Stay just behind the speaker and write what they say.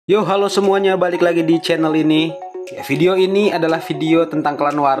Yo, halo semuanya, balik lagi di channel ini. Video ini adalah video tentang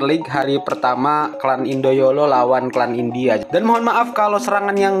klan Warlig hari pertama klan Indoyolo lawan klan India. Dan mohon maaf kalau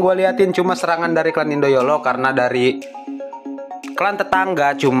serangan yang gue liatin cuma serangan dari klan Indoyolo, karena dari klan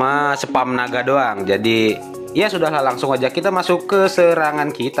tetangga cuma spam naga doang. Jadi ya sudahlah, langsung aja kita masuk ke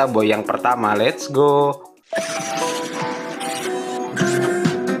serangan kita, boy. Yang pertama, let's go.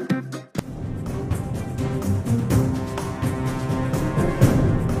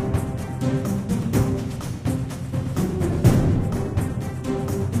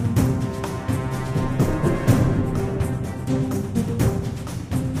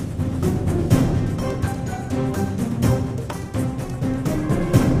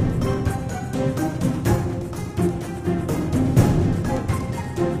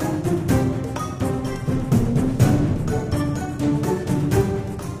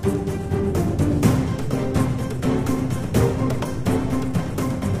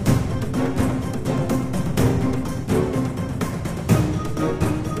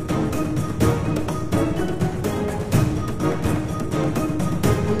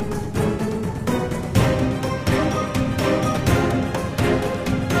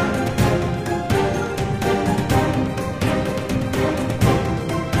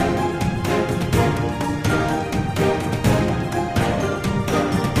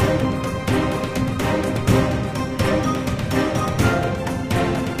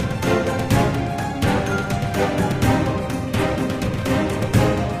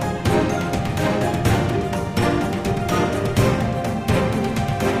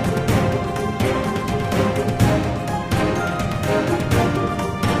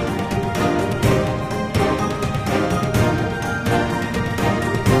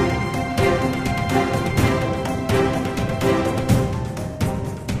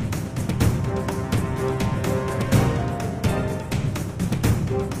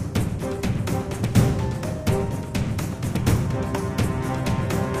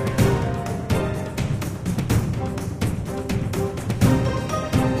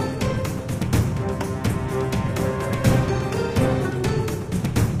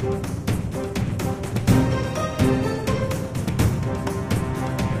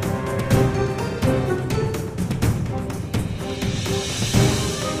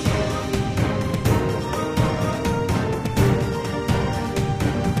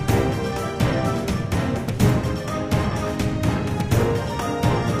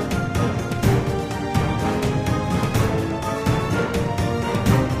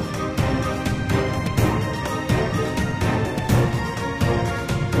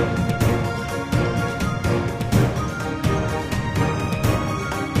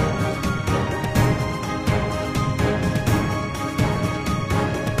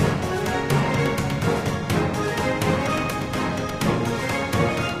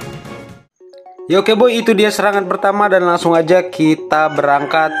 Ya oke boy, itu dia serangan pertama dan langsung aja kita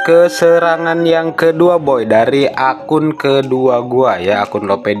berangkat ke serangan yang kedua, boy. Dari akun kedua gua ya, akun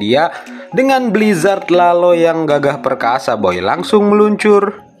Lopedia, dengan Blizzard Lalo yang gagah perkasa, boy. Langsung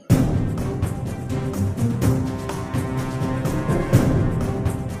meluncur.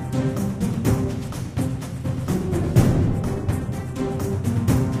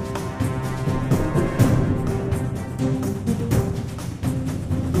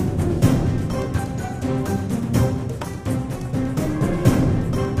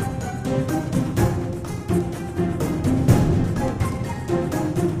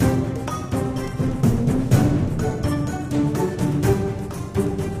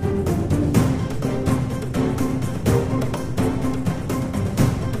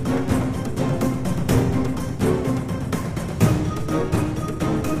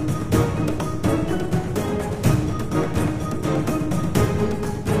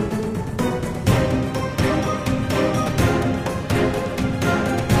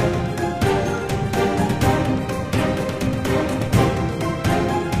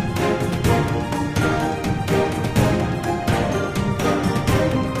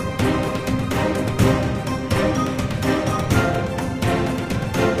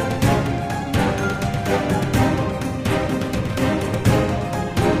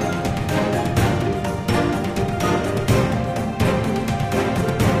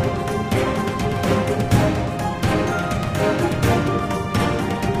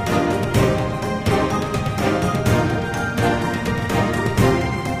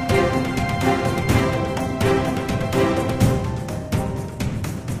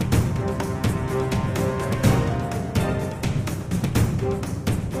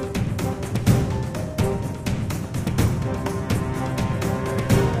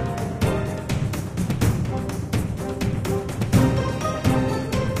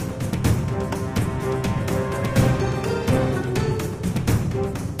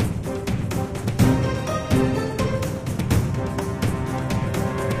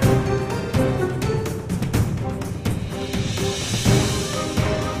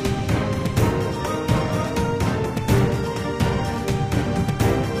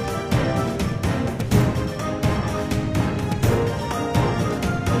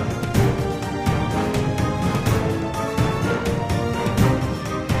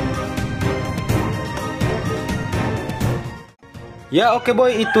 Ya oke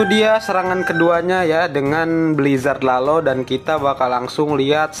boy, itu dia serangan keduanya ya dengan Blizzard Lalo, dan kita bakal langsung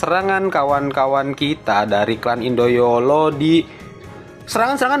lihat serangan kawan-kawan kita dari klan Indoyolo di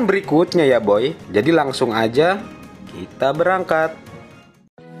serangan-serangan berikutnya ya boy. Jadi langsung aja kita berangkat.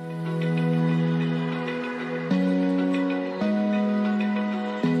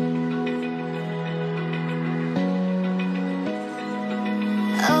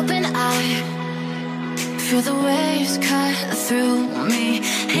 Open eye, feel the waves cut through me,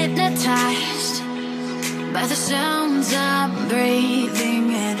 hypnotized by the sounds I'm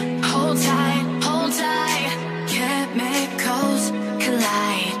breathing in. Hold tight, chemicals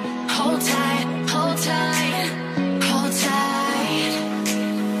collide. Hold tight, hold tight, hold tight.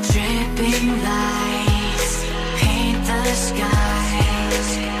 Dripping lights paint the skies,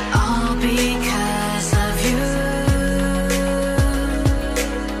 all because of you.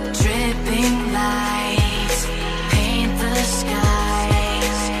 Dripping lights paint the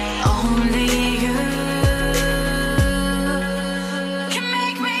skies, only you can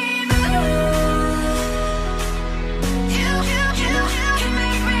make me move. You can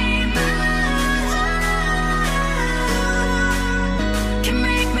make me move. Can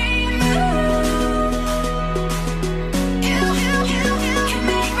make me move. You can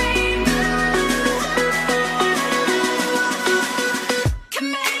make me move. Can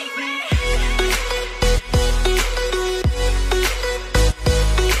make me.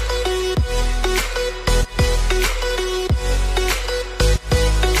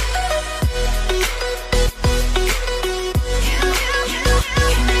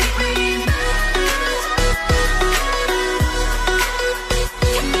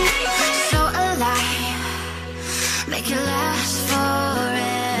 So alive, make it last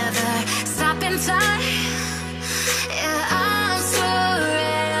forever. Stop in time, yeah, I'm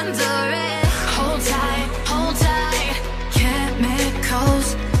surrendering. Hold tight,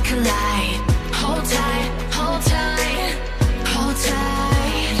 chemicals collide. Hold tight, hold tight, hold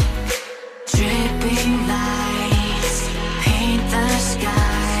tight. Dripping lights paint the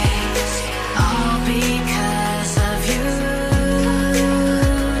skies, all because of you.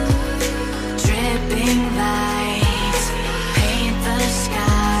 Dripping lights paint the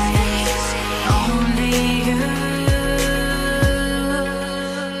skies, only you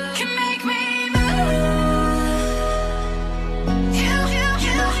can make me move. You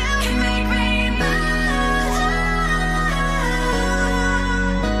can make me move.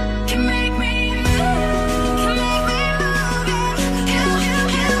 Can make me move. Can make me move. You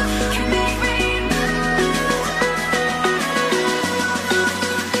can make me move.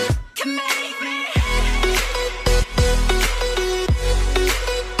 Can make me.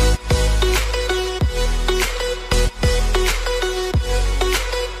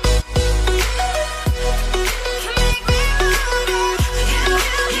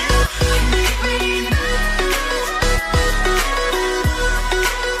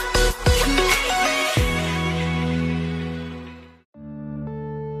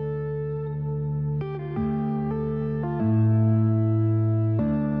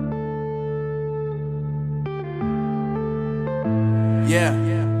 Yeah.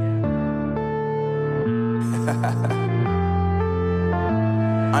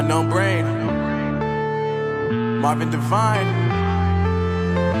 Unknown Brain, Marvin Divine.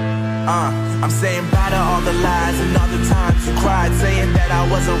 I'm saying bye to all the lies and all the times you cried, saying that I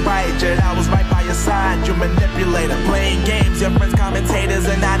wasn't right, yet I was right by your side. You manipulator, playing games, your friends commentators,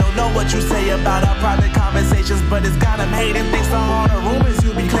 and I don't know what you say about our private conversations, but it's got them hating. Thanks to all the rumors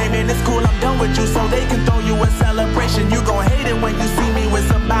you be claiming. It's cool, I'm done with you, so they can throw you a celebration. You gon' hate it when you see me with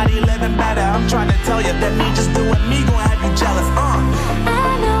somebody living better. I'm trying to tell you that me just doing me gon' have you jealous.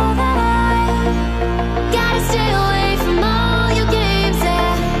 I know that I gotta stay away from all your games,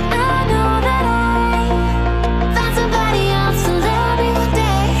 yeah. I know that I found somebody else to love me one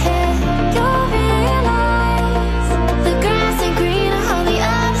day, yeah. You'll realize the grass ain't greener on the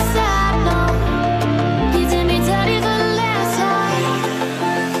other side, no. You did me dirty for the last time,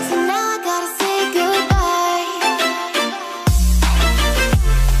 so now I gotta say goodbye.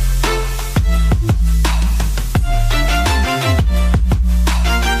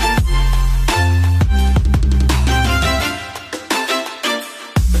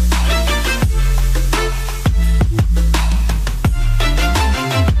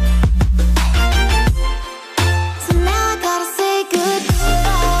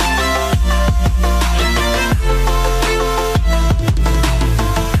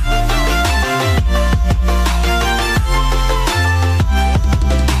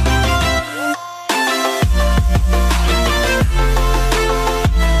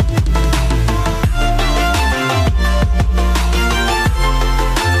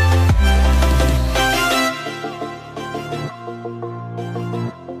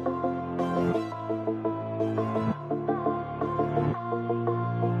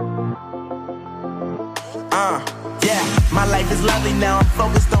 Yeah, my life is lovely now, I'm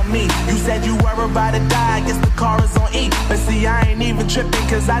focused on me. You said you were about to die, I guess the car is on E. But see, I ain't even tripping,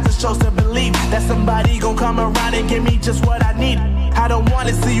 cause I just chose to believe that somebody gon' come around and give me just what I need. I don't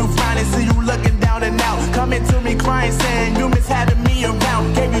wanna see you frowning, see you looking down and out, coming to me crying, saying you miss having me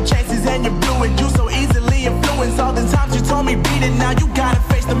around. Gave you chances and you blew it, you so easily influenced. All the times you told me beat it, now you gotta